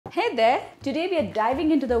Hey there! Today we are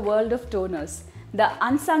diving into the world of toners, the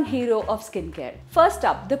unsung hero of skincare. First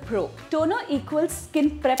up, the pro. Toner equals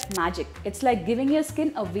skin prep magic. It's like giving your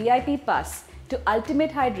skin a VIP pass to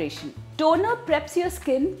ultimate hydration. Toner preps your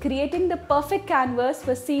skin, creating the perfect canvas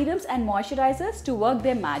for serums and moisturizers to work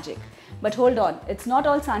their magic. But hold on, it's not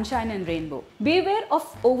all sunshine and rainbow. Beware of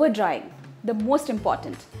over drying, the most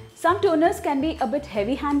important. Some toners can be a bit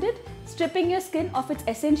heavy-handed, stripping your skin of its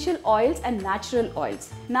essential oils and natural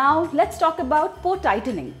oils. Now let's talk about pore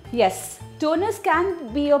tightening. Yes, toners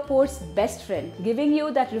can be your pore's best friend, giving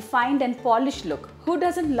you that refined and polished look. Who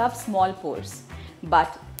doesn't love small pores?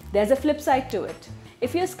 But there's a flip side to it.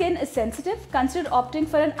 If your skin is sensitive, consider opting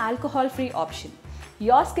for an alcohol-free option.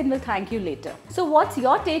 Your skin will thank you later. So what's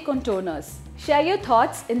your take on toners? Share your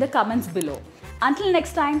thoughts in the comments below. Until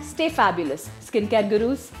next time, stay fabulous. Skincare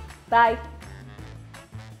gurus, bye.